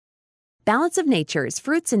Balance of Nature's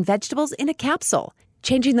fruits and vegetables in a capsule,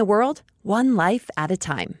 changing the world one life at a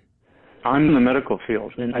time. I'm in the medical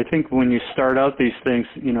field, and I think when you start out these things,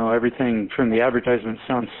 everything from the advertisement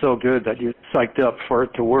sounds so good that you're psyched up for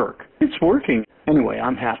it to work. It's working. Anyway,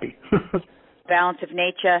 I'm happy. Balance of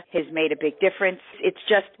Nature has made a big difference. It's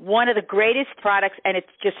just one of the greatest products, and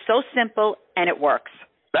it's just so simple, and it works.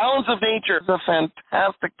 Balance of Nature is a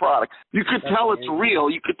fantastic product. You could tell it's real.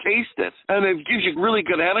 You could taste it. And it gives you really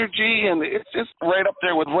good energy, and it's just right up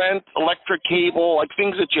there with rent, electric cable, like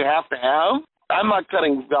things that you have to have. I'm not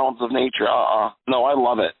cutting Balance of Nature. No, I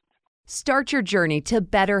love it. Start your journey to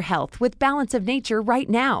better health with Balance of Nature right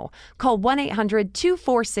now. Call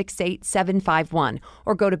 1-800-246-8751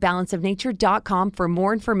 or go to balanceofnature.com for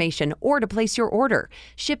more information or to place your order.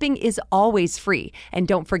 Shipping is always free. And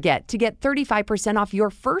don't forget to get 35% off your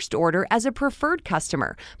first order as a preferred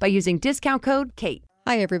customer by using discount code KATE.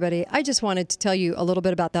 Hi, everybody. I just wanted to tell you a little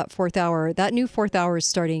bit about that fourth hour. That new fourth hour is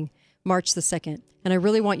starting March the 2nd, and I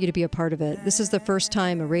really want you to be a part of it. This is the first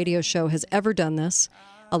time a radio show has ever done this,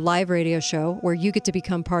 a live radio show where you get to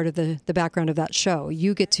become part of the background of that show.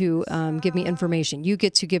 You get to give me information. You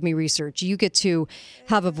get to give me research. You get to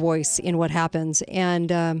have a voice in what happens. And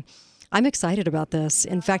I'm excited about this.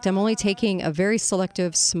 In fact, I'm only taking a very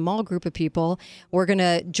selective, small group of people. We're going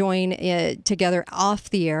to join together off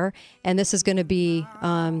the air, and this is going to be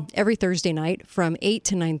every Thursday night from 8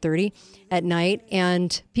 to 9:30 at night.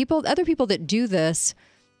 And other people that do this,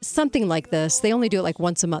 something like this, they only do it like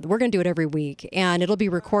once a month. We're going to do it every week, and it'll be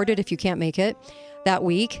recorded if you can't make it that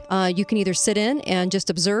week. You can either sit in and just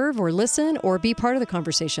observe or listen or be part of the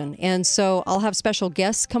conversation. And so I'll have special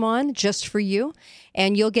guests come on just for you,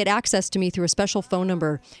 and you'll get access to me through a special phone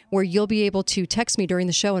number where you'll be able to text me during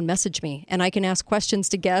the show and message me. And I can ask questions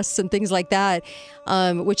to guests and things like that,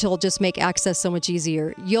 which will just make access so much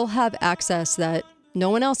easier. You'll have access that no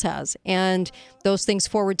one else has, and those things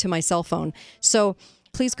forward to my cell phone. So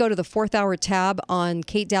please go to the fourth hour tab on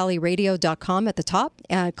katedalleyradio.com at the top.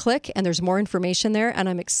 Click, and there's more information there. And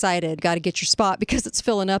I'm excited. Got to get your spot because it's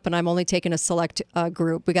filling up, and I'm only taking a select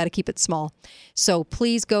group. We got to keep it small. So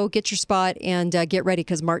please go get your spot and get ready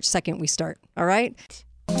because March 2nd we start. All right?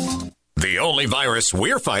 The only virus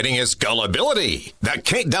we're fighting is gullibility. The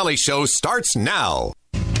Kate Daly Show starts now.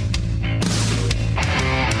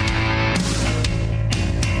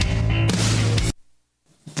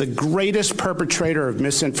 The greatest perpetrator of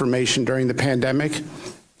misinformation during the pandemic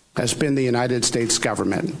has been the United States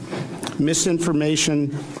government.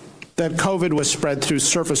 Misinformation that COVID was spread through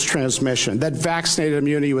surface transmission, that vaccinated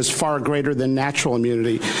immunity was far greater than natural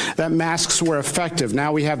immunity, that masks were effective.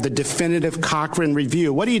 Now we have the definitive Cochrane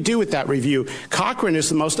review. What do you do with that review? Cochrane is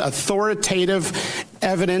the most authoritative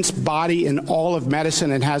evidence body in all of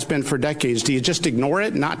medicine and has been for decades. Do you just ignore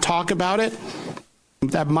it, not talk about it?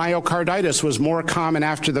 That myocarditis was more common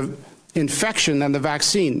after the infection than the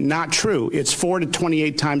vaccine. Not true. It's 4 to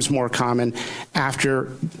 28 times more common after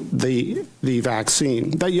the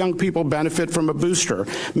vaccine. That young people benefit from a booster.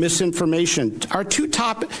 Misinformation. Our two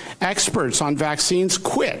top experts on vaccines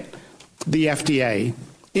quit the FDA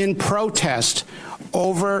in protest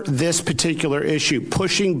over this particular issue,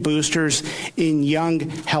 pushing boosters in young,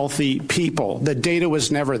 healthy people. The data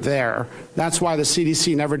was never there. That's why the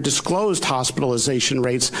CDC never disclosed hospitalization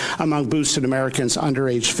rates among boosted Americans under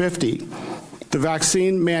age 50. The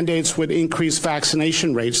vaccine mandates would increase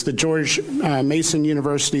vaccination rates. The George Mason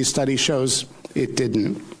University study shows it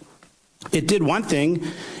didn't. It did one thing.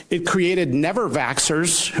 It created never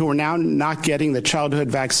vaxxers who are now not getting the childhood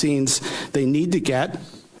vaccines they need to get.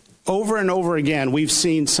 Over and over again, we've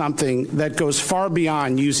seen something that goes far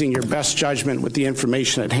beyond using your best judgment with the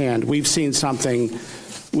information at hand. We've seen something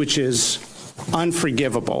which is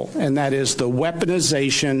unforgivable, and that is the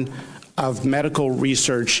weaponization of medical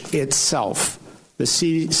research itself. The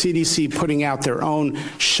CDC putting out their own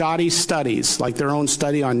shoddy studies, like their own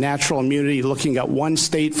study on natural immunity, looking at one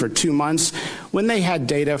state for 2 months, when they had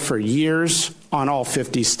data for years on all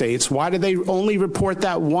 50 states. Why did they only report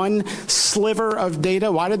that one sliver of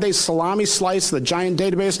data? Why did they salami slice the giant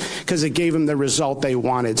database? Because it gave them the result they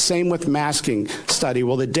wanted. Same with masking study.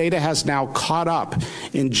 Well, the data has now caught up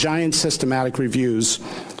in giant systematic reviews,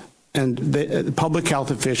 and the public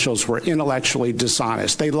health officials were intellectually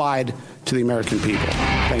dishonest. They lied to the American people.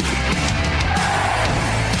 Thank you.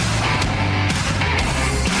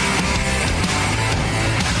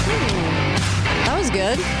 That was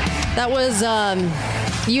good. That was,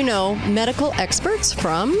 medical experts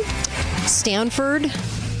from Stanford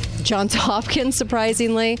Johns Hopkins,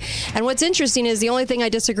 surprisingly. And what's interesting is the only thing I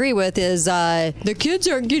disagree with is the kids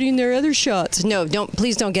aren't getting their other shots. No,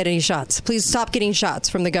 please don't get any shots. Please stop getting shots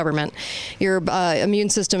from the government. Your immune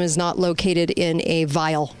system is not located in a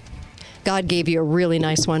vial. God gave you a really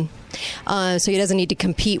nice one. So he doesn't need to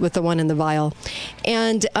compete with the one in the vial.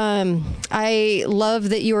 And I love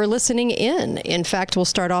that you are listening in. In fact, we'll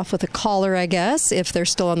start off with a caller, I guess, if they're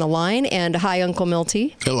still on the line. And hi, Uncle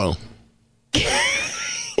Milty. Hello.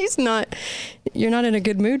 You're not in a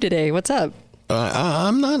good mood today. What's up?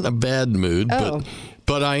 I'm not in a bad mood,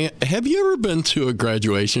 but have you ever been to a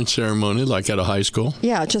graduation ceremony like at a high school?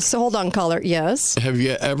 Yeah, just hold on, caller. Yes. Have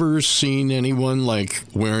you ever seen anyone like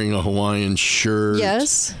wearing a Hawaiian shirt?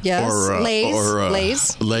 Yes. Or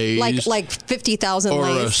lays. Like 50,000 or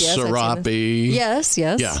lays. Or a serape. Yes.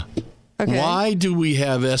 Yeah. Okay. Why do we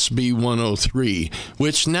have SB 103,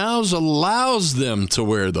 which now allows them to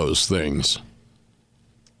wear those things?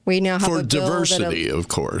 We now have for diversity, of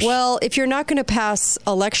course. Well, if you're not going to pass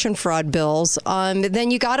election fraud bills, then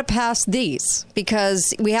you got to pass these,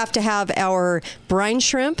 because we have to have our brine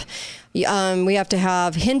shrimp. We have to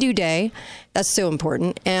have Hindu Day. That's so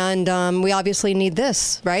important. And we obviously need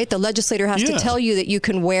this, right? The legislator has to tell you that you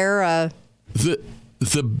can wear the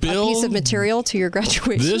bill, a piece of material to your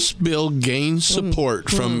graduation. This bill gains support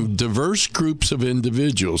from diverse groups of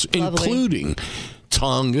individuals, including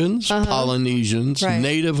Tongans, Polynesians,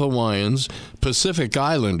 Native Hawaiians, Pacific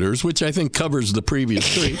Islanders, which I think covers the previous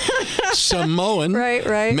three, Samoan,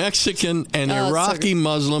 Mexican, and Iraqi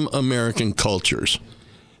Muslim American cultures.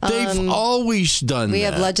 They've always done that. We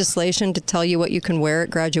have legislation to tell you what you can wear at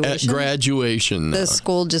graduation. At graduation. The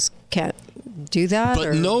school just can't do that?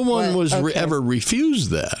 But no one was ever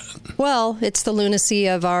refused that. Well, it's the lunacy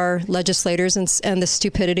of our legislators and the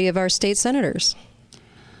stupidity of our state senators.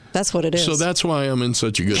 That's what it is. So that's why I'm in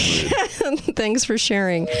such a good mood. Thanks for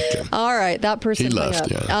sharing. Okay. All right, that person. He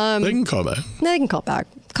left. Yeah. They can call back. They can call back.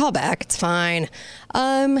 Call back. It's fine.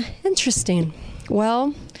 Interesting.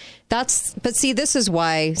 Well, but see, this is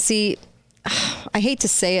why. See, I hate to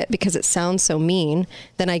say it because it sounds so mean.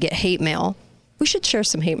 Then I get hate mail. We should share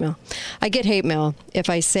some hate mail. I get hate mail if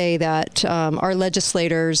I say that our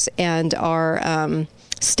legislators and our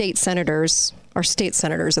state senators. Our state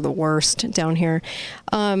senators are the worst down here.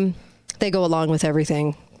 They go along with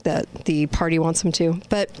everything that the party wants them to.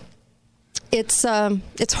 But it's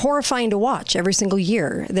horrifying to watch every single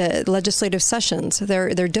year. The legislative sessions,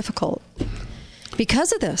 they're difficult.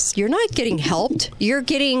 Because of this, you're not getting helped. You're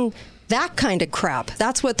getting that kind of crap.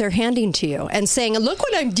 That's what they're handing to you and saying, look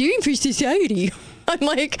what I'm doing for society. I'm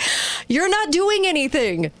like, you're not doing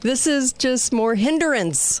anything. This is just more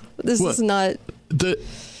hindrance. This is not...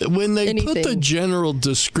 When they put the general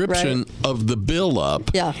description of the bill up,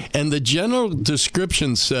 and the general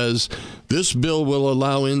description says this bill will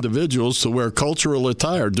allow individuals to wear cultural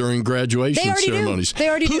attire during graduation ceremonies. They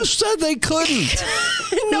already do. Who said they couldn't?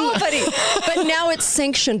 Nobody. But now it's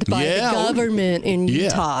sanctioned by the government in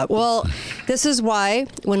Utah. Well, this is why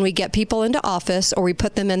when we get people into office or we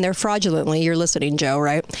put them in there fraudulently, you're listening, Joe,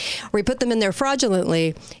 right? We put them in there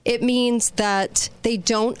fraudulently, it means that they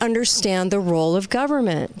don't understand the role of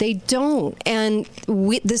government. They don't. And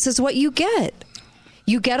this is what you get.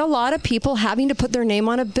 You get a lot of people having to put their name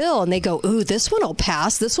on a bill, and they go, ooh, this one will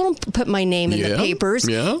pass. This one will put my name in the papers.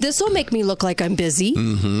 Yeah. This will make me look like I'm busy.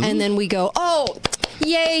 Mm-hmm. And then we go, oh,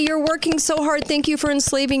 yay, you're working so hard. Thank you for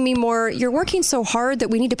enslaving me more. You're working so hard that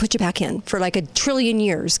we need to put you back in for like 1 trillion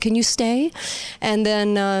years. Can you stay? And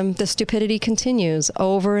then the stupidity continues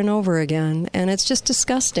over and over again. And it's just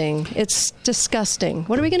disgusting. It's disgusting.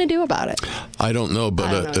 What are we going to do about it? I don't know,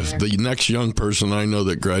 but if the next young person I know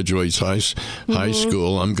that graduates high school,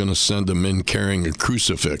 I'm going to send them in carrying a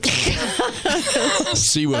crucifix.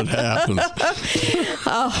 See what happens.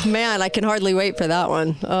 Oh, man, I can hardly wait for that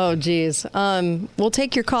one. Oh, geez. We'll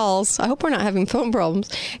take your calls. I hope we're not having phone problems.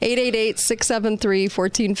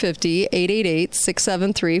 888-673-1450.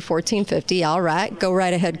 888-673-1450. All right. Go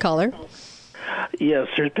right ahead, caller. Yes,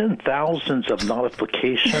 there's been thousands of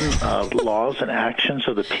nullification laws and actions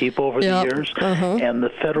of the people over the years, and the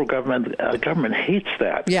federal government hates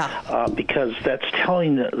that. Because that's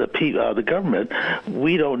telling the government,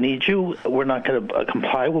 we don't need you. We're not going to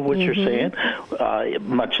comply with what you're saying.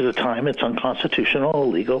 Much of the time, it's unconstitutional,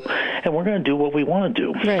 illegal, and we're going to do what we want to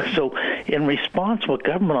do. Right. So, in response, what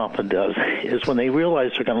government often does is when they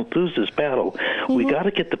realize they're going to lose this battle, we got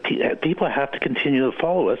to get the people have to continue to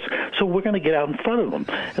follow us. So we're going to get out in front front of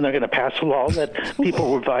them, and they're going to pass a law that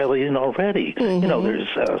people were violating already. You know, there's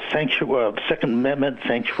Second Amendment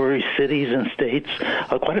sanctuary cities and states,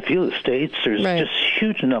 quite a few of the states. There's just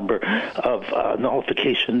huge number of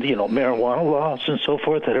nullification, marijuana laws and so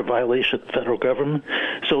forth that are violation of the federal government.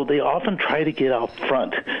 So they often try to get out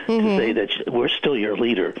front to say that we're still your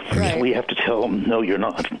leader. Right. And we have to tell them, no, you're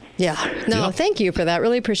not. Yeah. No, thank you for that.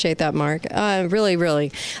 Really appreciate that, Mark. Really,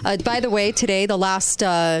 really. By the way, today, the last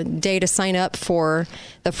day to sign up for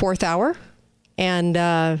the 4th hour. And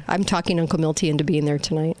I'm talking Uncle Milty into being there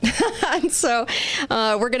tonight. And so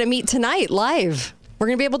we're going to meet tonight live. We're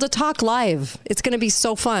going to be able to talk live. It's going to be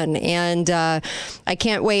so fun. And I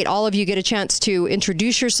can't wait. All of you get a chance to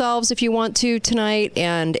introduce yourselves if you want to tonight.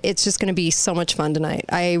 And it's just going to be so much fun tonight.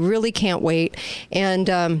 I really can't wait.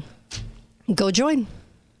 And go join.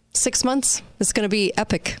 6 months. It's going to be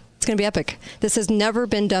epic. It's going to be epic. This has never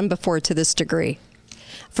been done before to this degree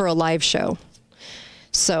for a live show.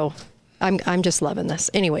 So I'm just loving this.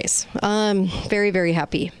 Anyways, very, very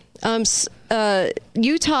happy.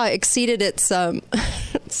 Utah exceeded its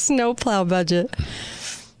snowplow budget.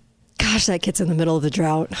 Gosh, that gets in the middle of the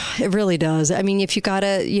drought. It really does. I mean, if you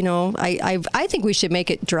gotta, I think we should make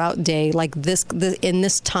it drought day like this in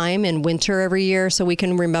this time in winter every year, so we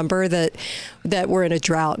can remember that we're in a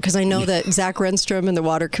drought. Because I know that Zach Renstrom and the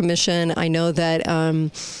Water Commission, I know that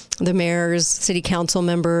the mayors, city council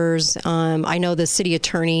members, I know the city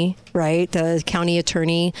attorney, right? The county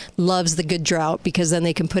attorney loves the good drought because then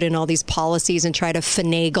they can put in all these policies and try to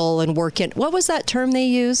finagle and work in. What was that term they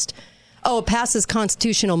used? Oh, it passes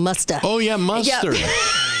constitutional muster. Oh, yeah, mustard. Yep.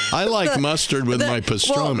 I like mustard with my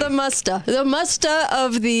pastrami. Well, the muster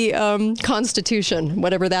of the Constitution,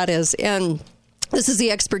 whatever that is. And this is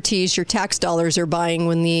the expertise your tax dollars are buying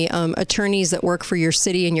when the attorneys that work for your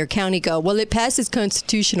city and your county go, well, it passes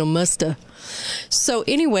constitutional muster. So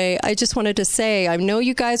anyway, I just wanted to say, I know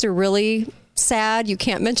you guys are really sad you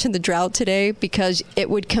can't mention the drought today because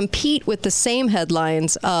it would compete with the same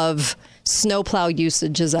headlines of snowplow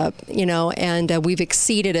usage is up, and we've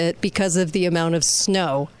exceeded it because of the amount of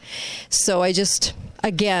snow. So I just,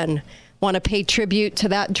 again, want to pay tribute to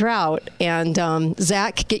that drought. And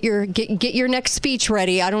Zach, get your next speech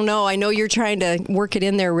ready. I don't know. I know you're trying to work it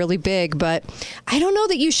in there really big, but I don't know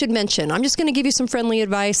that you should mention. I'm just going to give you some friendly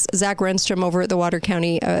advice. Zach Renstrom over at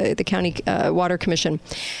the county Water Commission.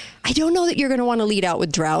 I don't know that you're going to want to lead out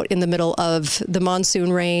with drought in the middle of the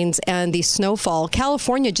monsoon rains and the snowfall.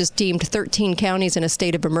 California just deemed 13 counties in a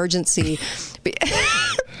state of emergency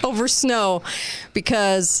over snow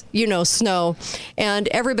because, snow. And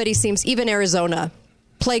everybody seems, even Arizona,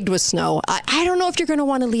 plagued with snow. I don't know if you're going to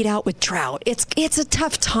want to lead out with drought. It's a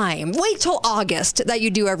tough time. Wait till August that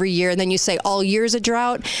you do every year, and then you say all year's a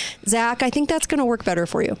drought. Zach, I think that's going to work better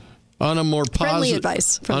for you. On a more positive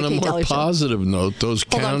note, those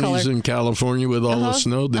counties in California with all the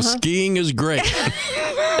snow, the skiing is great.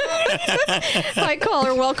 Hi,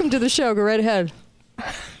 caller. Welcome to the show. Go right ahead.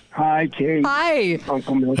 Hi, Kate. Hi.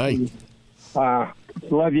 Uncle Milton. Hi.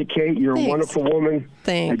 Love you, Kate. You're a wonderful woman.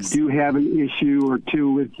 Thanks. I do have an issue or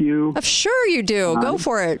two with you. Sure you do. Go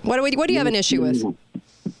for it. What do you have an issue with?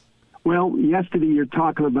 Well, yesterday you're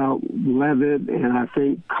talking about Levitt and I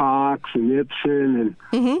think Cox and Ibsen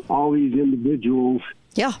and all these individuals.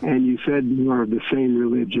 Yeah. And you said you are of the same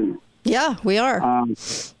religion. Yeah, we are.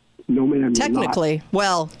 No, ma'am. Technically.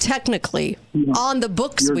 Well, technically. Yeah. On the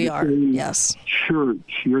books we are. Yes.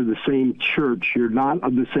 Church. You're the same church. You're not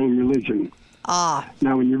of the same religion. Ah.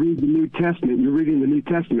 Now, when you read the New Testament, you're reading the New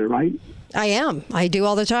Testament, right? I am. I do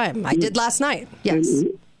all the time. I did last night. Yes.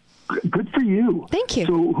 Good for you. Thank you.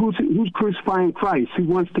 So who's crucifying Christ? Who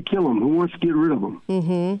wants to kill him? Who wants to get rid of him?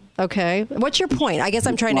 Mm-hmm. Okay. What's your point? I guess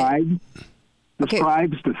I'm trying to... The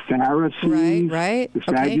scribes, the Pharisees, right. The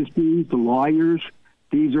Sadducees, the lawyers,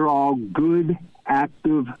 these are all good,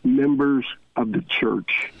 active members of the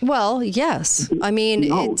church. Well, yes. I mean,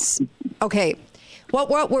 it's... Okay.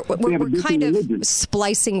 We're kind of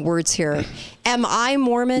splicing words here. Am I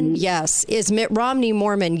Mormon? Yes. Is Mitt Romney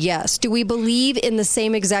Mormon? Yes. Do we believe in the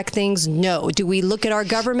same exact things? No. Do we look at our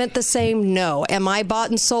government the same? No. Am I bought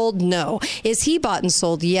and sold? No. Is he bought and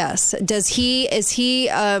sold? Yes. Is he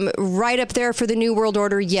right up there for the New World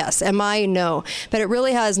Order? Yes. Am I? No. But it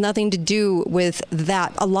really has nothing to do with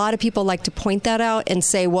that. A lot of people like to point that out and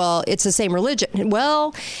say, well, it's the same religion.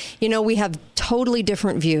 Well, we have totally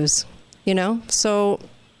different views. So...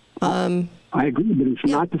 I agree, but it's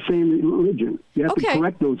not the same religion. You have to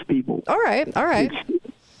correct those people. All right.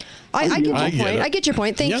 I get your point. I get your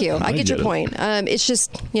point. Thank you. I get your point. It's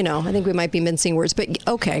just, I think we might be mincing words, but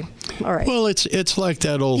okay. All right. Well, it's like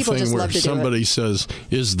that old thing where somebody says,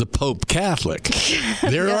 is the Pope Catholic?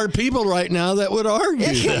 There are people right now that would argue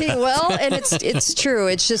that. Well, and it's true.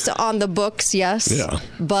 It's just on the books, yes. Yeah.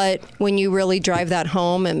 But when you really drive that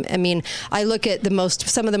home, and I mean, I look at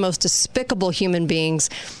some of the most despicable human beings,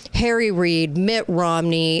 Harry Reid, Mitt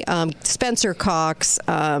Romney, Spencer Cox,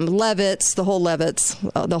 Levitz, the whole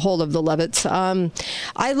of the Levitts.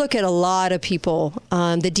 I look at a lot of people.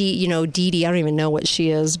 Dee Dee, I don't even know what she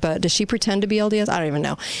is, but does she pretend to be LDS? I don't even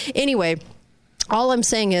know. Anyway, all I'm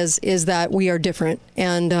saying is that we are different,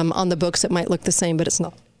 and on the books it might look the same, but it's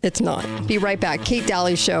not. It's not. Be right back. Kate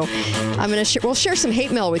Daly Show. We'll share some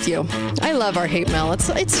hate mail with you. I love our hate mail. It's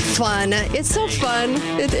fun. It's so fun.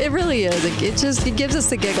 It really is. It gives us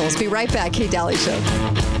the giggles. Be right back. Kate Daly Show.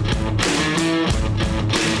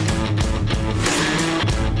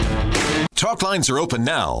 Talk lines are open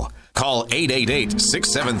now. Call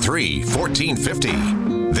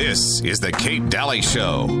 888-673-1450. This is the Kate Daly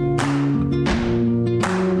Show.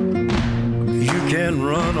 You can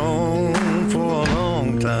run on for a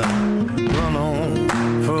long time. Run on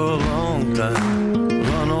for a long time.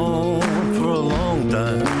 Run on for a long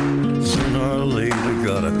time. Sooner or later,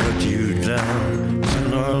 gotta cut you down.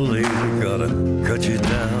 Sooner or later, gotta cut you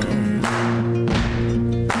down.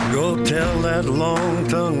 Go tell that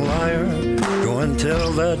long-tongued liar. Go and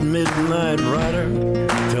tell that midnight rider.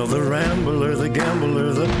 Tell the rambler, the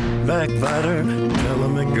gambler, the backbiter. Tell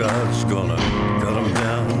him that God's gonna cut him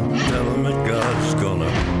down. Tell him that God's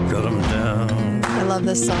gonna cut him down. I love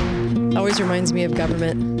this song. Always reminds me of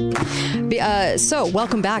government. So,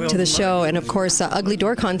 welcome back to the show, and of course, Ugly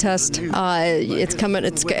Door Contest. It's coming.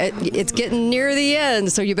 It's getting near the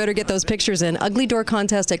end, so you better get those pictures in. Ugly Door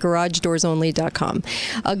Contest at GarageDoorsOnly.com.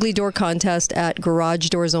 Ugly Door Contest at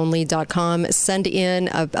GarageDoorsOnly.com. Send in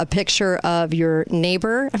a picture of your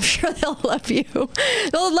neighbor. I'm sure they'll love you.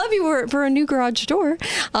 They'll love you for a new garage door,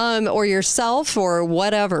 or yourself, or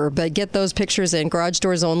whatever. But get those pictures in. Garage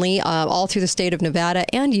Doors Only, all through the state of Nevada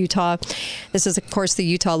and Utah. This is, of course, the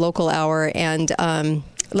Utah Local Hour. And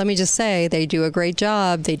let me just say, they do a great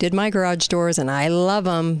job. They did my garage doors, and I love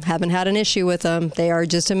them. Haven't had an issue with them. They are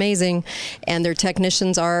just amazing. And their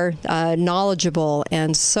technicians are knowledgeable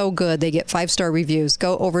and so good. They get 5-star reviews.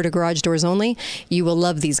 Go over to Garage Doors Only. You will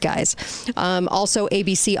love these guys. Also,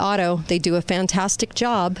 ABC Auto. They do a fantastic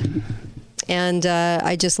job. And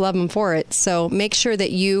I just love them for it. So make sure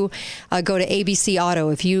that you go to ABC Auto.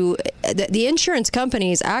 If the insurance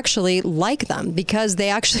companies actually like them because they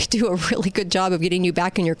actually do a really good job of getting you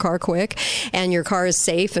back in your car quick, and your car is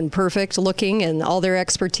safe and perfect looking, and all their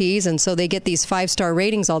expertise. And so they get these 5-star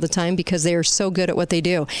ratings all the time because they are so good at what they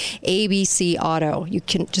do. ABC Auto, you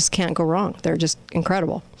just can't go wrong. They're just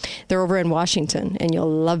incredible. They're over in Washington, and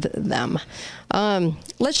you'll love them.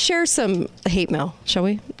 Let's share some hate mail, shall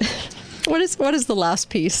we? What is the last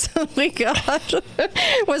piece? Oh my gosh.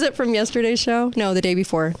 Was it from yesterday's show? No, the day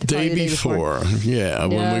before. The day before. Yeah,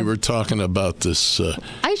 when we were talking about this.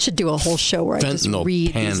 I should do a whole show where I just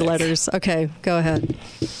read these letters. Okay, go ahead.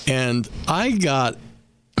 And I got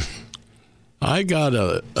a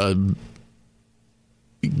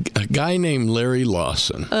guy named Larry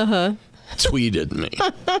Lawson tweeted me.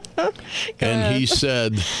 And he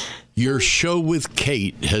said, your show with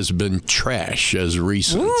Kate has been trash as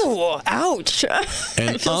recent. Ooh, ouch.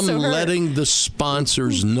 And I'm letting the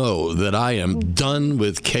sponsors know that I am done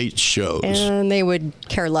with Kate's shows. And they would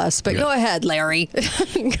care less. But go ahead, Larry.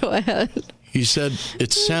 Go ahead. He said,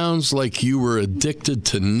 it sounds like you were addicted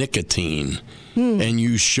to nicotine. And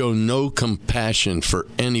you show no compassion for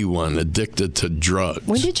anyone addicted to drugs.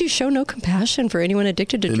 When did you show no compassion for anyone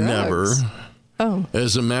addicted to drugs? Never. Oh.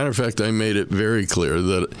 As a matter of fact, I made it very clear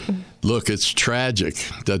that, look, it's tragic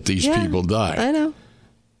that these people die. I know.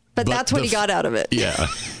 But that's what he got out of it. Yeah.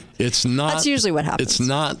 It's not. That's usually what happens. It's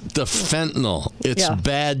not the fentanyl. It's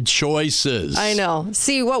bad choices. I know.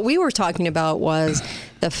 See, what we were talking about was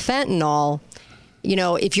the fentanyl. You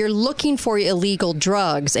know, if you're looking for illegal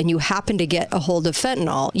drugs and you happen to get a hold of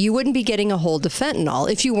fentanyl, you wouldn't be getting a hold of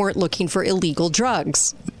fentanyl if you weren't looking for illegal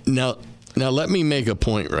drugs. Now, let me make a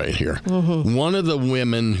point right here. Mm-hmm. One of the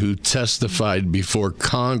women who testified before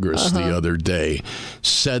Congress the other day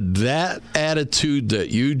said that attitude that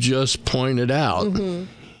you just pointed out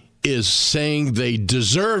is saying they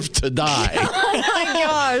deserve to die. Oh my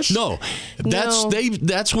gosh. No,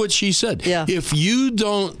 that's what she said. Yeah. If you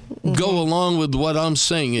don't go along with what I'm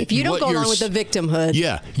saying, if you don't go along with the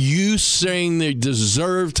victimhood, you saying they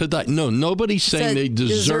deserve to die. No, nobody's saying they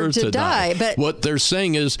deserve to die. But what they're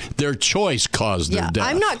saying is their choice caused their death.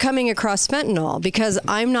 I'm not coming across fentanyl because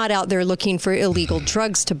I'm not out there looking for illegal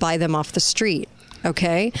drugs to buy them off the street.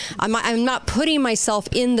 Okay, I'm not putting myself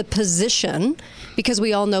in the position because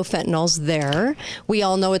we all know fentanyl's there. We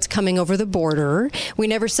all know it's coming over the border. We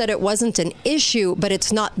never said it wasn't an issue, but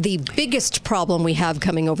it's not the biggest problem we have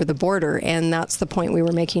coming over the border, and that's the point we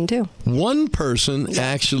were making too. One person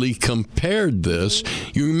actually compared this.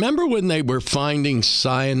 You remember when they were finding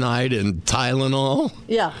cyanide in Tylenol?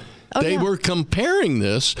 Yeah. They were comparing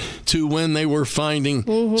this to when they were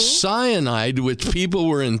finding cyanide, which people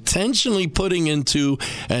were intentionally putting into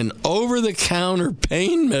an over-the-counter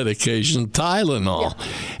pain medication, Tylenol,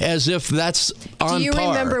 as if that's on par. Do you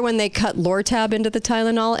remember when they cut Lortab into the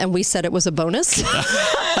Tylenol and we said it was a bonus?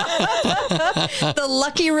 The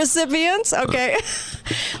lucky recipients? Okay.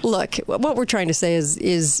 Look, what we're trying to say is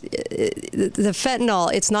the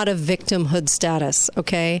fentanyl, it's not a victimhood status,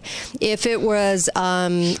 okay? If it was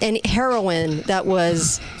heroin that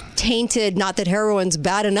was tainted, not that heroin's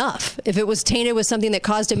bad enough. If it was tainted with something that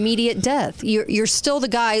caused immediate death, you're still the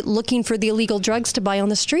guy looking for the illegal drugs to buy on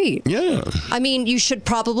the street. Yeah. I mean, you should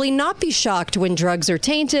probably not be shocked when drugs are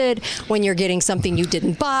tainted, when you're getting something you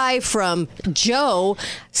didn't buy from Joe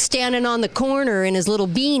standing on the corner in his little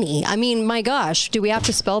beanie. I mean, my gosh, do we have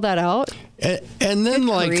to spell that out? And then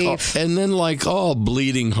like all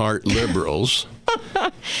bleeding heart liberals,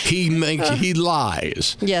 he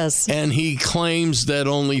lies. Yes. And he claims that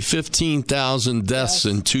only 15,000 deaths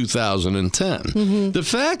in 2010. The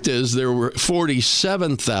fact is there were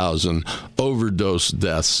 47,000 overdose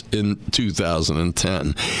deaths in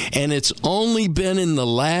 2010. And it's only been in the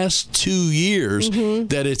last 2 years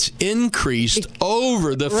that it's increased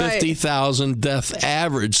over the 50,000 death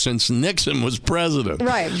average since Nixon was president.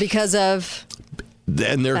 Right, because of...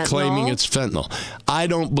 And they're claiming it's fentanyl. I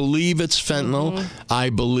don't believe it's fentanyl. I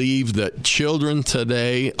believe that children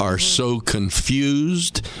today are so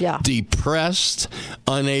confused, depressed,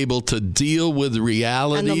 unable to deal with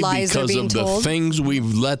reality because of the things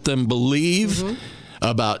we've let them believe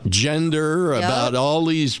about gender, about all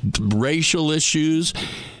these racial issues,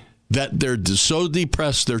 that they're so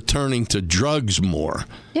depressed they're turning to drugs more.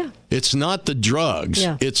 Yeah. It's not the drugs.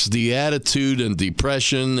 Yeah. It's the attitude and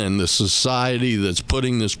depression and the society that's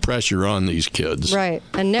putting this pressure on these kids. Right.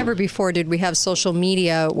 And never before did we have social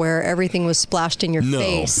media where everything was splashed in your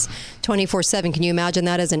face 24/7. Can you imagine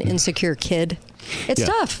that as an insecure kid? It's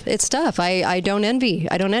tough. It's tough. I don't envy.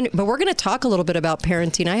 But we're going to talk a little bit about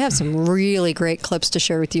parenting. I have some really great clips to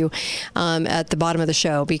share with you at the bottom of the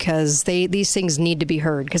show because these things need to be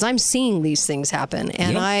heard because I'm seeing these things happen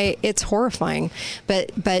and it's horrifying.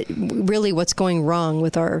 But really what's going wrong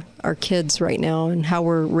with our kids right now and how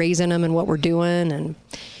we're raising them and what we're doing. And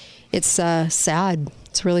it's sad.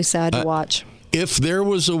 It's really sad to watch. If there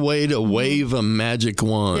was a way to wave a magic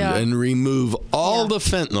wand and remove all the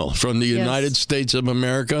fentanyl from the United States of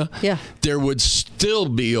America, there would still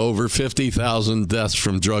be over 50,000 deaths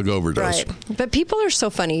from drug overdose. Right. But people are so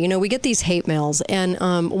funny. You know, we get these hate mails, and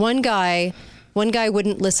one guy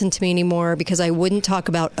wouldn't listen to me anymore because I wouldn't talk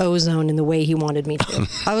about ozone in the way he wanted me to.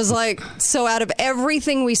 I was like, so out of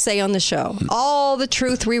everything we say on the show, all the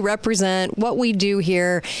truth we represent, what we do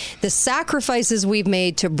here, the sacrifices we've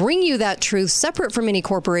made to bring you that truth separate from any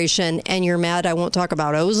corporation, and you're mad I won't talk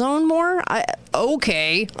about ozone more?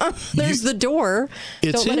 Okay. There's the door.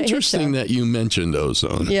 It's interesting that you mentioned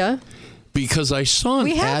ozone. Yeah. Because I saw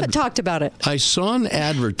we haven't talked about it. I saw an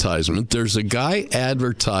advertisement. There's a guy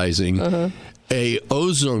advertising a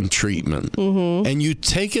ozone treatment, and you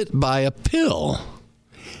take it by a pill.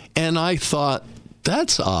 And I thought,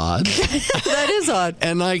 that's odd. That is odd.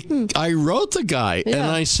 And I wrote the guy, and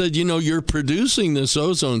I said, you know, you're producing this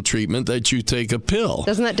ozone treatment that you take a pill.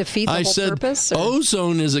 Doesn't that defeat the whole purpose? I said,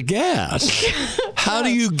 ozone is a gas. How do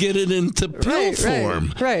you get it into pill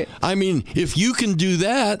form? Right. I mean, if you can do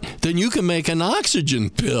that, then you can make an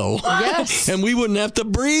oxygen pill. Yes. And we wouldn't have to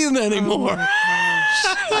breathe anymore.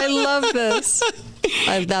 I love this.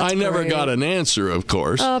 I never got an answer, of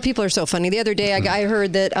course. Oh, people are so funny. The other day, I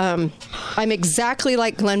heard that I'm exactly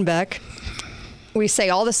like Glenn Beck. We say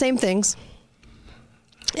all the same things.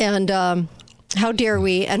 And how dare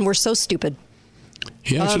we? And we're so stupid.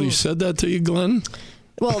 He actually said that to you, Glenn?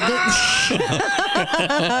 Well,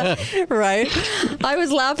 right. I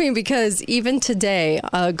was laughing because even today,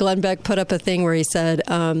 Glenn Beck put up a thing where he said,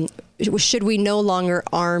 should we no longer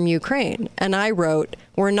arm Ukraine? And I wrote,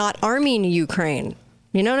 we're not arming Ukraine.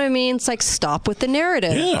 You know what I mean? It's like, stop with the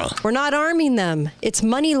narrative. Yeah. We're not arming them. It's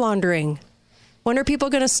money laundering. When are people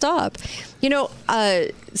going to stop?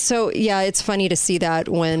 So yeah, it's funny to see that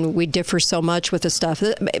when we differ so much with the stuff.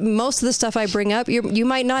 Most of the stuff I bring up, you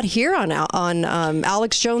might not hear on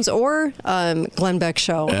Alex Jones or Glenn Beck's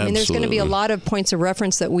show. Absolutely. I mean, there's going to be a lot of points of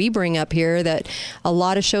reference that we bring up here that a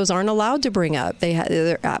lot of shows aren't allowed to bring up.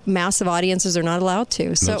 Their massive audiences are not allowed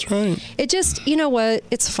to. So that's right. It just, you know what?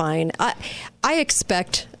 It's fine. I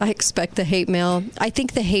expect the hate mail. I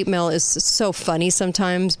think the hate mail is so funny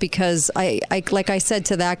sometimes because I like I said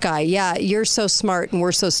to that guy, yeah, you're so smart and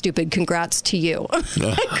we're so stupid. Congrats to you.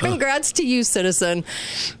 Congrats to you, citizen.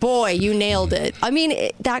 Boy, you nailed it. I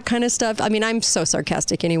mean, that kind of stuff. I mean, I'm so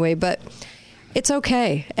sarcastic anyway, but it's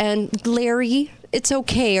okay. And Larry, it's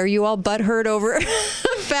okay. Are you all butthurt over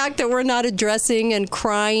the fact that we're not addressing and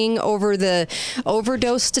crying over the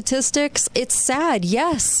overdose statistics? It's sad.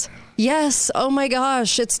 Yes. Oh my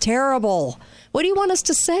gosh, it's terrible. What do you want us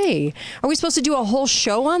to say? Are we supposed to do a whole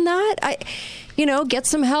show on that? Get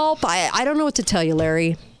some help. I don't know what to tell you,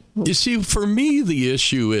 Larry. You see, for me, the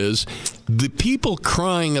issue is the people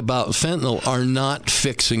crying about fentanyl are not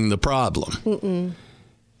fixing the problem. Mm-mm.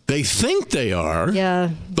 They think they are,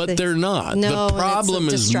 but they're not. No, the problem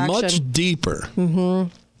is much deeper.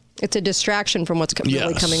 Mm-hmm. It's a distraction from what's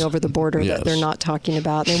really coming over the border that they're not talking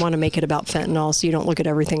about. They want to make it about fentanyl so you don't look at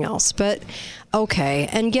everything else. But, okay.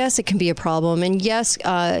 And yes, it can be a problem. And yes,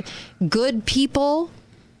 good people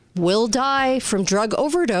will die from drug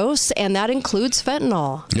overdose, and that includes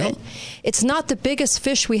fentanyl. Yep. It's not the biggest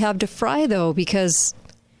fish we have to fry, though, because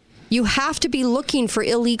you have to be looking for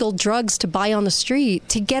illegal drugs to buy on the street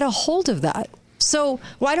to get a hold of that. So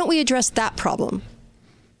why don't we address that problem?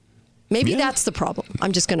 Maybe that's the problem.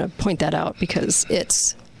 I'm just going to point that out because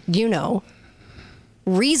it's,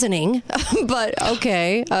 reasoning. But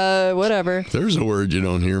okay, whatever. There's a word you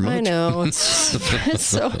don't hear much. I know.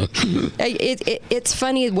 It's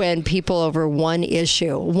funny when people over one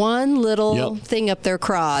issue, one little thing up their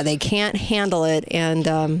craw, they can't handle it.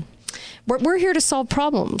 And we're here to solve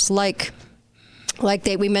problems like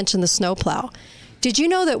we mentioned the snowplow. Did you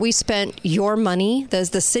know that we spent your money, the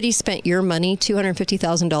city spent your money,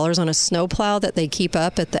 $250,000 on a snowplow that they keep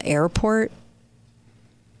up at the airport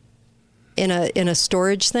in a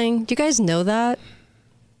storage thing? Do you guys know that?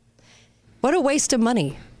 What a waste of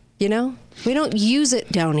money, We don't use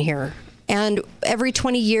it down here. And every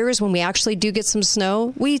 20 years when we actually do get some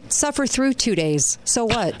snow, we suffer through 2 days. So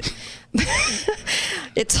what?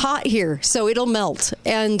 It's hot here, so it'll melt.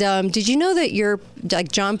 And did you know that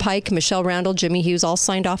John Pike, Michelle Randall, Jimmy Hughes all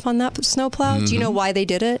signed off on that snowplow? Mm-hmm. Do you know why they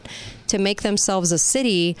did it? To make themselves a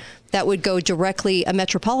city that would go directly, a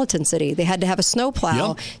metropolitan city. They had to have a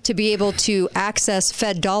snowplow to be able to access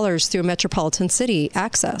Fed dollars through a metropolitan city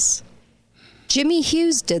access. Jimmy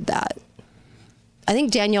Hughes did that. I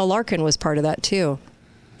think Danielle Larkin was part of that too.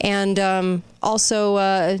 And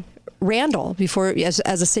also Randall, before as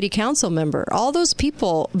a city council member. All those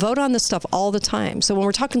people vote on this stuff all the time. So when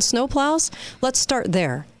we're talking snowplows, let's start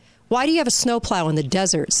there. Why do you have a snowplow in the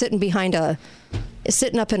desert sitting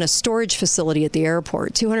up in a storage facility at the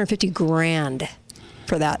airport? $250,000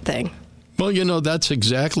 for that thing. Well, that's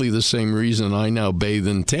exactly the same reason I now bathe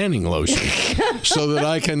in tanning lotion, so that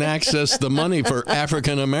I can access the money for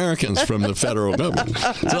African Americans from the federal government.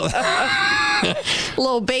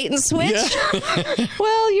 Little bait and switch. Yeah.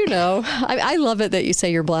 Well, I love it that you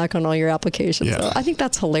say you're black on all your applications. Yeah. I think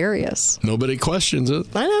that's hilarious. Nobody questions it.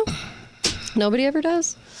 I know. Nobody ever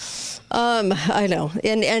does. I know.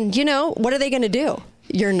 And what are they going to do?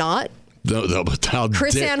 You're not? No, but how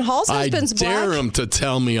Chris Ann Hall's husband's black. I dare him to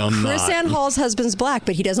tell me I'm not. Chris Ann Hall's husband's black,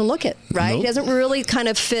 but he doesn't look it, right? Nope. He doesn't really kind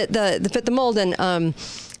of fit the mold. And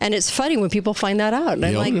it's funny when people find that out. And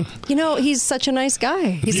I'm like, he's such a nice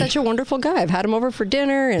guy. He's such a wonderful guy. I've had him over for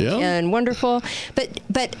dinner and wonderful.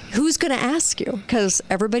 But who's going to ask you? Because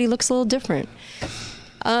everybody looks a little different.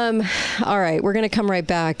 All right, we're going to come right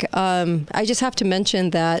back. I just have to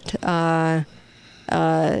mention that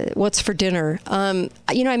what's for dinner. I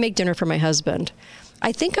make dinner for my husband.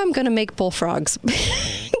 I think I'm going to make bullfrogs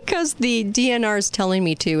because the DNR is telling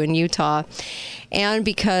me to in Utah, and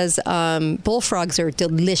because bullfrogs are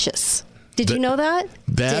delicious. Did you know that?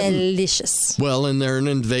 Delicious. Well, and they're an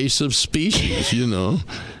invasive species,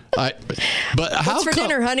 But what's for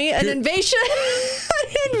dinner, honey? An invasive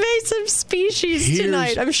species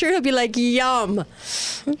tonight. I'm sure he'll be like, yum.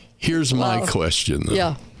 Here's my question, though.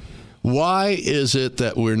 Yeah. Why is it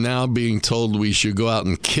that we're now being told we should go out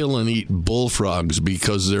and kill and eat bullfrogs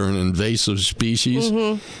because they're an invasive species?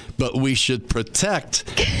 But we should protect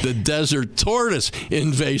the desert tortoise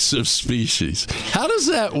invasive species. How does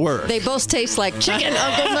that work? They both taste like chicken,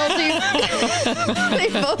 Uncle Milty.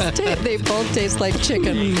 they both taste like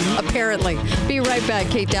chicken, apparently. Be right back,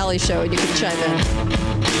 Kate Daly Show, and you can chime in.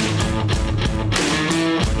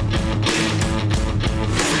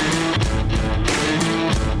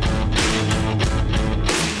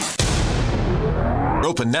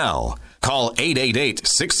 Open now. Call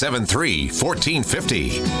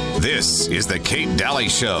 888-673-1450. This is the Kate Daly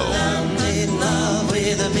Show. I'm in love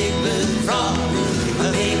with a big blue frog.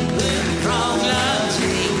 A big blue frog loves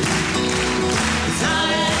me. It's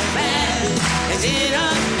not as bad as it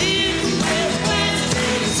appears. With glasses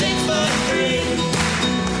and 6'3".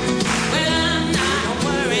 Well, I'm not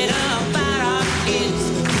worried about our kids.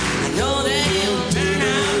 I know that it'll turn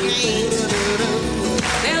out great.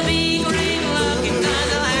 They'll be great looking because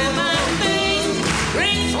they'll have my face.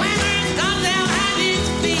 Great swimmers because they'll have its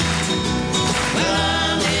feet. Well,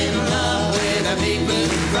 I'm in love with a big blue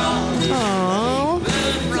frog.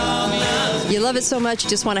 You love it so much, you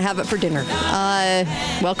just want to have it for dinner.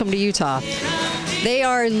 Welcome to Utah. They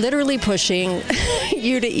are literally pushing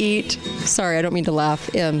you to eat. Sorry, I don't mean to laugh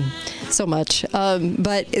so much,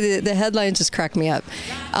 but the headlines just crack me up.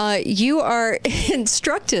 You are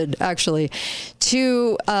instructed, actually,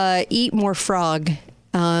 to eat more frog.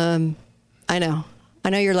 I know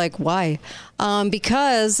you're like, why?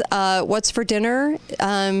 Because what's for dinner?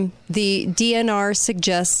 The DNR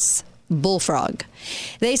suggests bullfrog.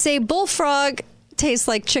 They say bullfrog tastes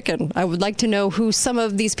like chicken. I would like to know who some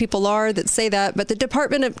of these people are that say that, but the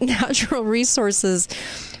Department of Natural Resources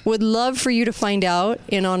would love for you to find out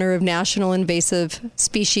in honor of National Invasive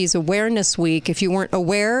Species Awareness Week. If you weren't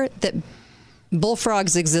aware that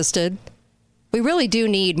bullfrogs existed, we really do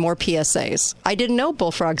need more PSAs. I didn't know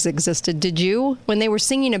bullfrogs existed. Did you? When they were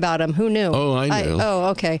singing about them, who knew? Oh, I knew.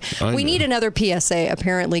 Okay. We need another PSA,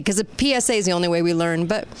 apparently, because a PSA is the only way we learn.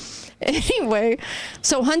 But anyway,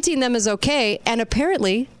 so hunting them is okay, and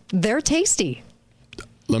apparently they're tasty.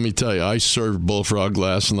 Let me tell you, I served bullfrog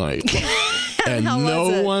last night. And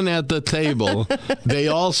no one at the table, they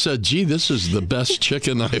all said, gee, this is the best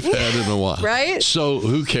chicken I've had in a while. Right? So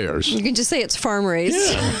who cares? You can just say it's farm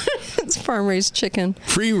raised. Yeah. It's farm raised chicken.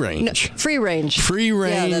 Free range. No, free range. Free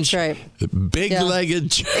range. Yeah, that's right. Big-legged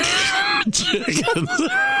chicken.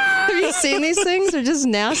 Have you seen these things? They're just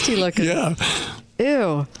nasty looking. Yeah.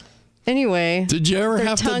 Ew. Anyway. Did you ever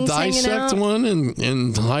have to dissect one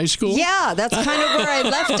in high school? Yeah, that's kind of where I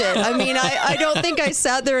left it. I mean, I don't think I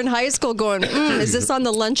sat there in high school going, is this on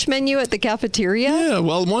the lunch menu at the cafeteria? Yeah,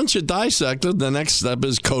 well, once you dissect it, the next step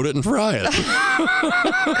is coat it and fry it.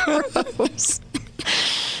 Gross.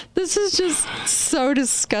 This is just so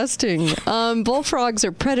disgusting. Bullfrogs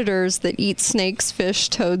are predators that eat snakes, fish,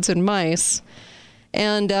 toads, and mice.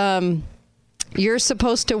 And you're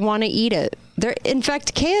supposed to want to eat it. In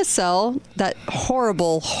fact, KSL, that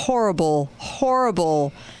horrible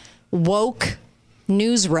woke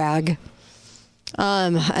news rag,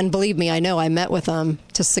 and believe me, I know I met with them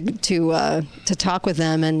to talk with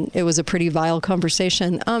them, and it was a pretty vile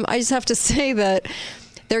conversation. I just have to say that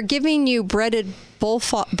they're giving you breaded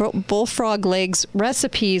bullfrog legs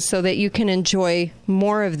recipes so that you can enjoy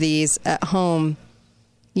more of these at home.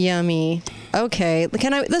 Yummy. Okay.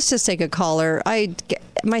 Let's just take a caller.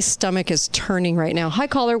 My stomach is turning right now. Hi,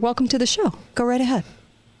 caller. Welcome to the show. Go right ahead.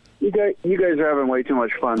 You guys are having way too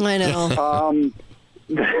much fun. I know.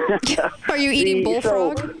 Are you eating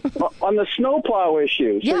bullfrog? So, on the snowplow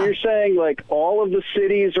issue, so you're saying like all of the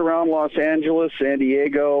cities around Los Angeles, San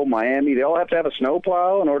Diego, Miami, they all have to have a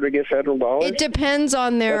snowplow in order to get federal dollars? It depends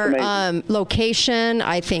on their location,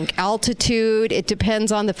 I think altitude. It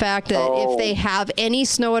depends on the fact that if they have any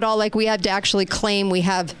snow at all, like we have to actually claim we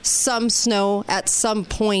have some snow at some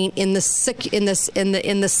point in the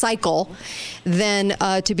cycle, then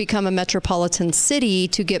to become a metropolitan city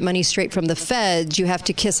to get money straight from the feds, you have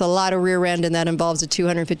to kiss a lot of rear end, and that involves a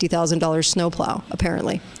 $250,000 snowplow,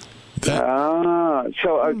 apparently.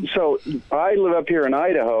 So I live up here in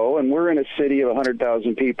Idaho, and we're in a city of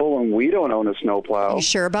 100,000 people, and we don't own a snowplow. You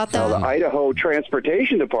sure about that? Now, the Idaho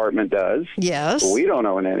Transportation Department does. Yes. But we don't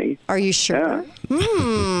own any. Are you sure? Yeah.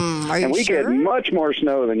 Are you and we sure? get much more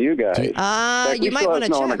snow than you guys. You might want to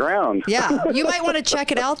check on the ground. Yeah, you might want to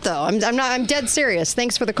check it out, though. I'm dead serious.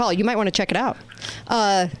 Thanks for the call. You might want to check it out.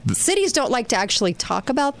 Cities don't like to actually talk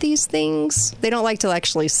about these things. They don't like to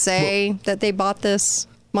actually say that they bought this.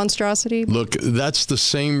 monstrosity? Look, that's the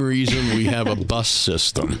same reason we have a bus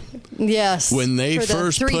system. Yes. When they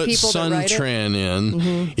first put Suntran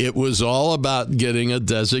in, it was all about getting a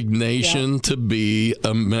designation to be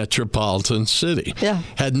a metropolitan city. Yeah.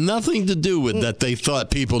 Had nothing to do with that they thought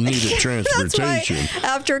people needed transportation. That's why,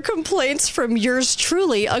 after complaints from yours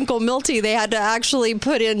truly, Uncle Milty, they had to actually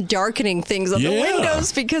put in darkening things on the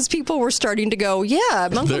windows because people were starting to go,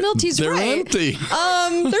 Uncle Milty's they're right. Empty.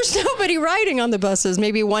 There's nobody riding on the buses.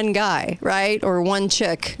 Maybe one guy, right? Or one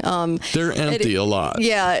chick. They're empty a lot.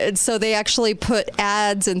 Yeah. And so they actually put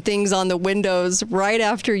ads and things on the windows right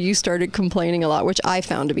after you started complaining a lot, which I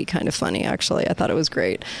found to be kind of funny, actually. I thought it was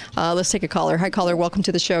great. Let's take a caller. Hi, caller. Welcome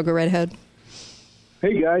to the show. Go right ahead.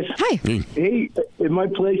 Hey, guys. Hi. Hey, in my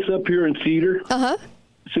place up here in Cedar,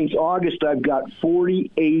 since August, I've got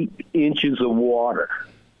 48 inches of water.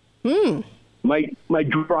 My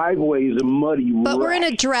driveway is a muddy wreck. But we're in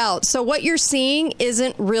a drought, so what you're seeing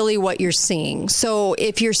isn't really what you're seeing. So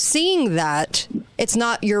if you're seeing that, it's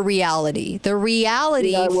not your reality. The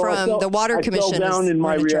reality from the Water Commission I fell down in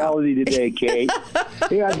my reality today, Kate.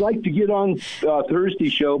 Hey, I'd like to get on Thursday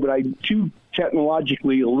show, but I'm too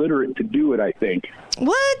technologically illiterate to do it, I think.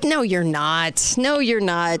 What? No, you're not. No, you're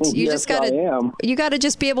not. You yes, just gotta. You gotta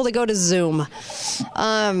just be able to go to Zoom.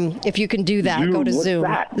 If you can do that, go to Zoom.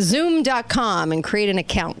 Zoom.com and create an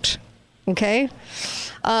account. Okay.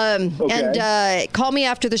 And call me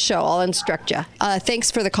after the show. I'll instruct you.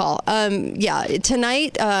 Thanks for the call.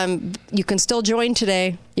 Tonight you can still join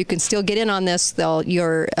today. You can still get in on this.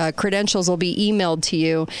 Your credentials will be emailed to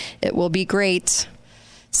you. It will be great.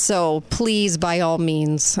 So please, by all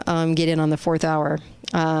means, get in on the 4th hour.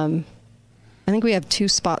 I think we have 2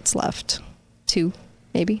 spots left. 2,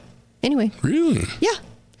 maybe. Anyway. Really? Yeah.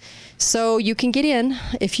 So you can get in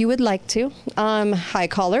if you would like to. Hi,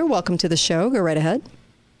 caller. Welcome to the show. Go right ahead.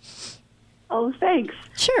 Oh, thanks.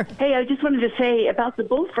 Sure. Hey, I just wanted to say about the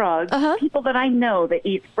bullfrogs, people that I know that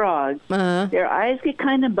eat frogs, their eyes get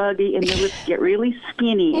kind of buggy and their lips get really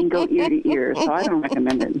skinny and go ear to ear, so I don't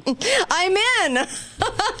recommend it. I'm in.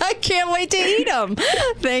 I can't wait to eat them.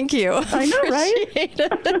 Thank you. I know, right?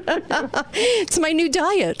 It's my new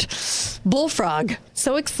diet. Bullfrog.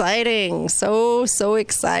 So exciting. So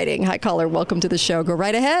exciting. Hi, caller. Welcome to the show. Go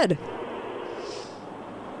right ahead.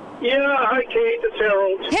 Yeah, hi, Kate. It's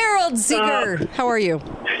Harold. Harold Ziegler. How are you?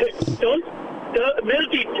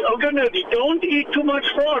 Milty, don't eat too much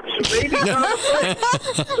frogs. Maybe not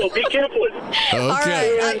so be careful. Okay. All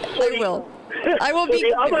right, I will. I will be.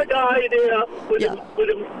 The other guy there with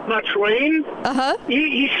much rain,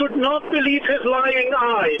 he should not believe his lying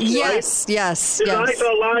eyes. Yes, right? yes, his eyes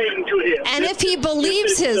are lying to him. And if he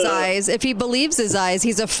believes his eyes,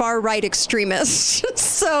 he's a far-right extremist.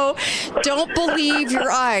 So don't believe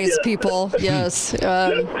your eyes, people. Yes.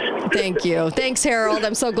 Thank you. Thanks, Harold.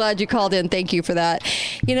 I'm so glad you called in. Thank you for that.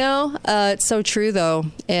 You know, it's so true, though.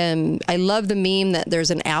 And I love the meme that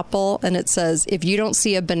there's an apple and it says, if you don't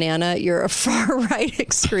see a banana, you're a far-right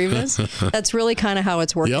extremist. That's really kind of how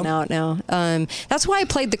it's working out now. That's why I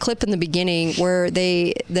played the clip in the beginning where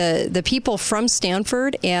the people from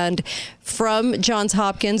Stanford and from Johns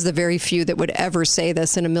Hopkins, the very few that would ever say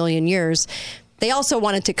this in a million years, they also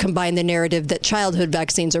wanted to combine the narrative that childhood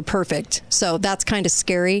vaccines are perfect. So that's kind of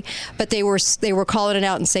scary. But they were calling it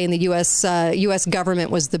out and saying the U.S. government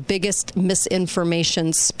was the biggest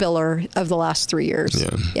misinformation spiller of the last 3 years.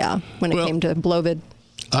 Yeah, when it came to Blovid.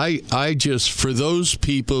 I just, for those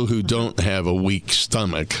people who don't have a weak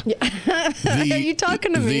stomach, are you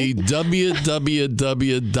talking to me? The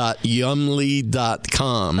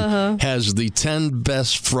www.yumly.com has the 10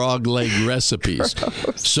 best frog leg recipes.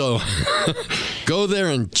 So go there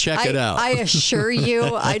and check it out. I assure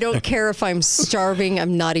you, I don't care if I'm starving,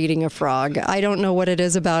 I'm not eating a frog. I don't know what it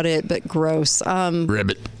is about it, but gross.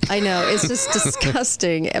 Ribbit. I know, it's just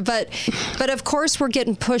disgusting. But of course, we're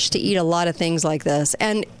getting pushed to eat a lot of things like this.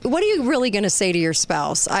 And what are you really going to say to your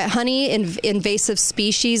spouse? Honey, invasive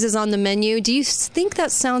species is on the menu. Do you think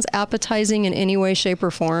that sounds appetizing in any way, shape,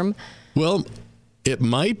 or form? Well, it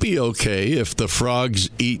might be okay if the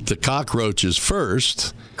frogs eat the cockroaches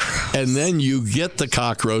first, and then you get the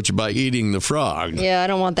cockroach by eating the frog. Yeah, I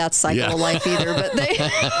don't want that cycle of life either, but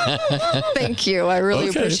thank you. I really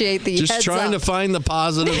appreciate the Just heads trying up. to find the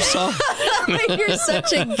positive side. You're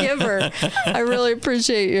such a giver. I really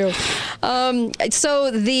appreciate you.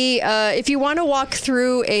 So if you want to walk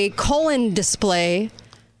through a colon display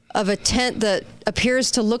of a tent that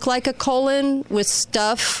appears to look like a colon with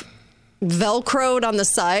stuff Velcroed on the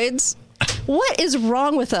sides. What is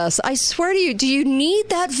wrong with us? I swear to you, do you need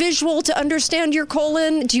that visual to understand your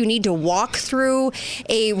colon? Do you need to walk through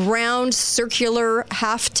a round circular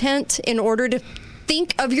half tent in order to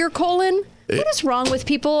think of your colon? What is wrong with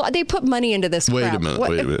people? They put money into this crap.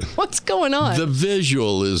 Wait a minute. What's going on? The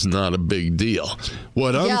visual is not a big deal.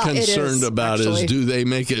 What I'm concerned about is, do they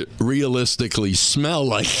make it realistically smell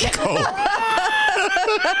like colon?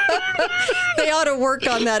 They ought to work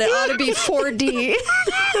on that. It ought to be 4D.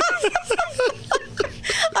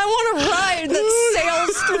 I want a ride that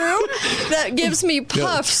sails through, that gives me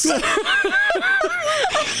puffs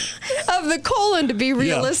of the colon to be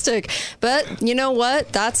realistic. Yeah. But you know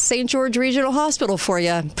what? That's St. George Regional Hospital for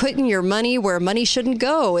you. Putting your money where money shouldn't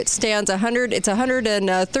go. It stands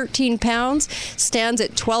 113 pounds, stands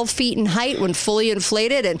at 12 feet in height when fully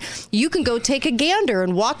inflated, and you can go take a gander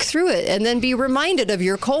and walk through it and then be reminded of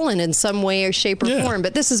your colon in some way or shape or form.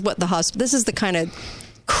 But this is what this is the kind of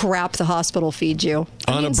crap the hospital feeds you.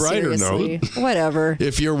 On a brighter note, whatever.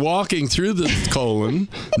 If you're walking through the colon,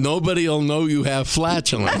 nobody will know you have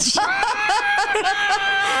flatulence. They'll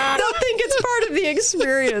think it's part of the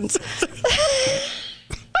experience.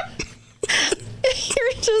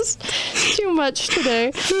 You're just too much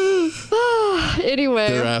today. Anyway,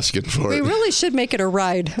 they're asking for We it. really should make it a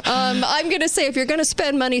ride. I'm going to say, if you're going to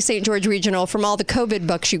spend money, St. George Regional, from all the COVID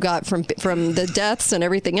bucks you got from the deaths and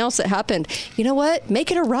everything else that happened, you know what? Make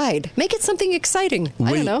it a ride. Make it something exciting.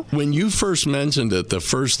 I don't know. When you first mentioned it, the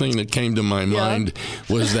first thing that came to my mind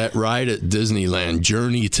was that ride at Disneyland,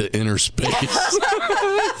 Journey to Inner Space.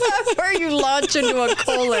 Where you launch into a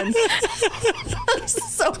colon.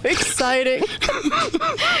 So exciting.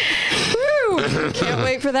 Woo. Can't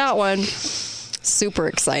wait for that one. Super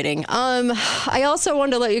exciting. I also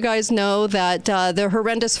wanted to let you guys know that the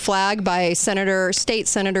horrendous flag by State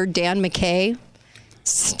Senator Dan McKay.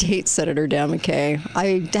 State Senator Dan McKay.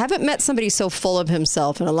 I haven't met somebody so full of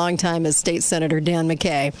himself in a long time as State Senator Dan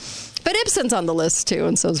McKay. But Ibsen's on the list too,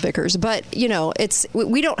 and so's Vickers. But you know,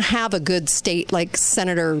 we don't have a good state like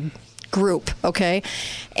senator group, okay?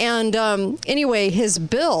 And anyway, his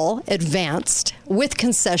bill advanced with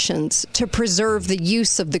concessions to preserve the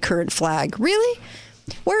use of the current flag. Really?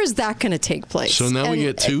 Where is that going to take place? So now we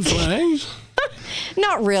get two flags?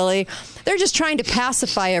 Not really. They're just trying to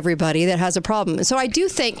pacify everybody that has a problem. And so I do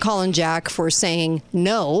thank Colin Jack for saying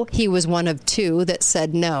no. He was one of two that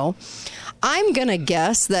said no. I'm going to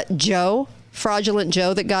guess that Joe, Fraudulent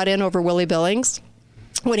Joe that got in over Willie Billings,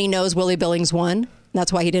 when he knows Willie Billings won,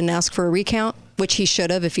 that's why he didn't ask for a recount, which he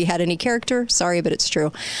should have if he had any character. Sorry, but it's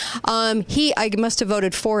true. I must have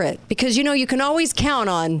voted for it because, you know, you can always count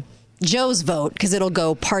on Joe's vote because it'll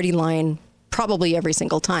go party line probably every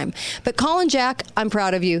single time. But Colin Jack, I'm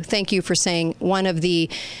proud of you. Thank you for saying one of the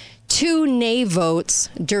 2 nay votes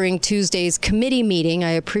during Tuesday's committee meeting.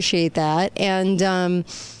 I appreciate that. And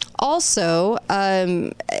also,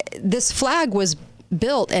 this flag was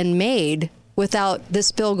built and made without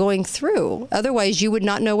this bill going through. Otherwise, you would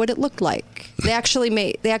not know what it looked like. They actually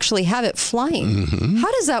have it flying. Mm-hmm.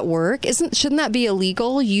 How does that work? Shouldn't that be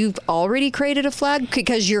illegal? You've already created a flag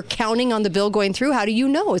because you're counting on the bill going through. How do you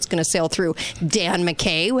know it's going to sail through? Dan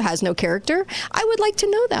McKay, who has no character? I would like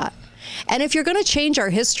to know that. And if you're going to change our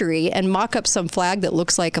history and mock up some flag that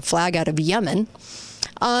looks like a flag out of Yemen,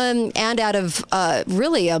 and out of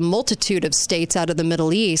really a multitude of states out of the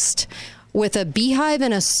Middle East, with a beehive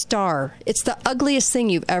and a star. It's the ugliest thing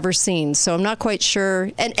you've ever seen. So I'm not quite sure.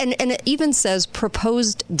 And it even says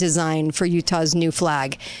proposed design for Utah's new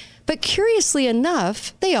flag. But curiously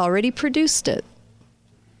enough, they already produced it.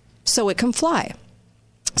 So it can fly.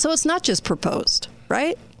 So it's not just proposed,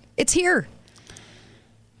 right? It's here.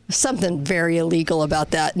 Something very illegal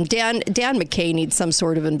about that. And Dan McKay needs some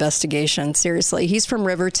sort of investigation. Seriously. He's from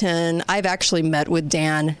Riverton. I've actually met with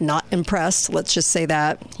Dan. Not impressed. Let's just say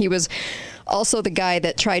that. He was also the guy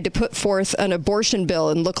that tried to put forth an abortion bill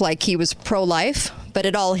and look like he was pro-life, but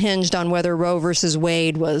it all hinged on whether Roe versus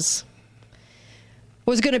Wade was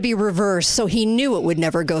going to be reversed. So he knew it would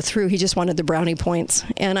never go through. He just wanted the brownie points.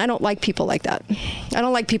 And I don't like people like that. I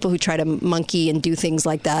don't like people who try to monkey and do things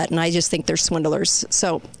like that. And I just think they're swindlers.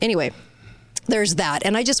 So anyway, there's that.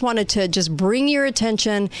 And I just wanted to just bring your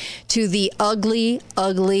attention to the ugly,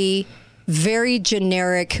 very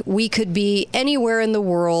generic. We could be anywhere in the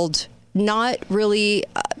world, not really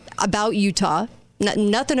about Utah.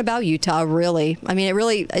 Nothing about Utah, really. I mean,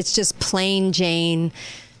 it's just plain Jane,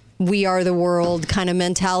 we are the world kind of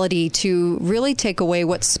mentality to really take away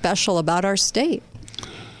what's special about our state.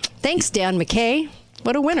 Thanks, Dan McKay.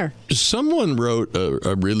 What a winner. Someone wrote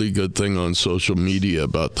a really good thing on social media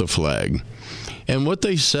about the flag. And what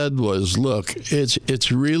they said was, look,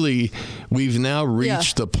 it's really, we've now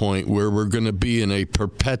reached the point where we're going to be in a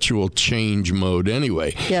perpetual change mode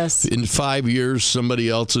anyway. Yes. In 5 years, somebody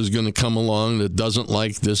else is going to come along that doesn't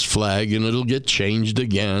like this flag, and it'll get changed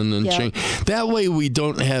again. And that way we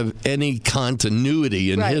don't have any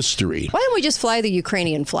continuity in history. Why don't we just fly the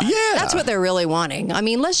Ukrainian flag? Yeah. That's what they're really wanting. I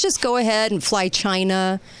mean, let's just go ahead and fly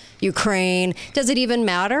China, Ukraine. Does it even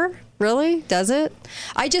matter? Really? Does it?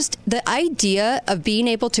 The idea of being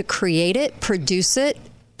able to create it, produce it,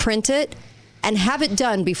 print it, and have it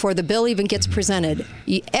done before the bill even gets presented,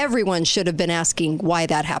 everyone should have been asking why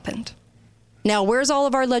that happened. Now, where's all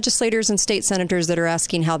of our legislators and state senators that are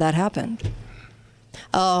asking how that happened?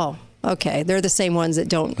 Oh, okay. They're the same ones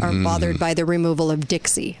that aren't bothered by the removal of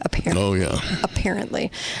Dixie, apparently. Oh, yeah.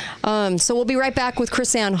 Apparently. So we'll be right back with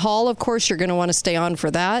KrisAnne Hall. Of course, you're going to want to stay on for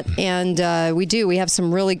that. And we have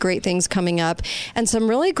some really great things coming up and some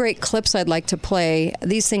really great clips I'd like to play.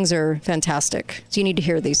 These things are fantastic. So you need to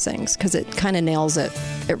hear these things because it kind of nails it.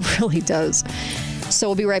 It really does. So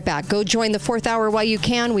we'll be right back. Go join the 4th hour while you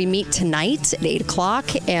can. We meet tonight at 8 o'clock,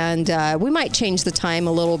 and we might change the time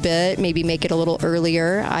a little bit, maybe make it a little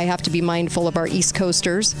earlier. I have to be mindful of our East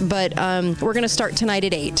Coasters, but we're going to start tonight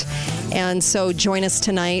at 8. And so join us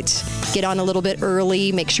tonight. Get on a little bit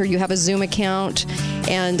early. Make sure you have a Zoom account,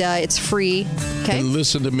 and it's free. Okay? And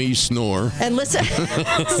listen to me snore. And listen.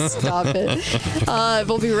 Stop it.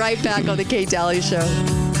 We'll be right back on the Kate Daly Show.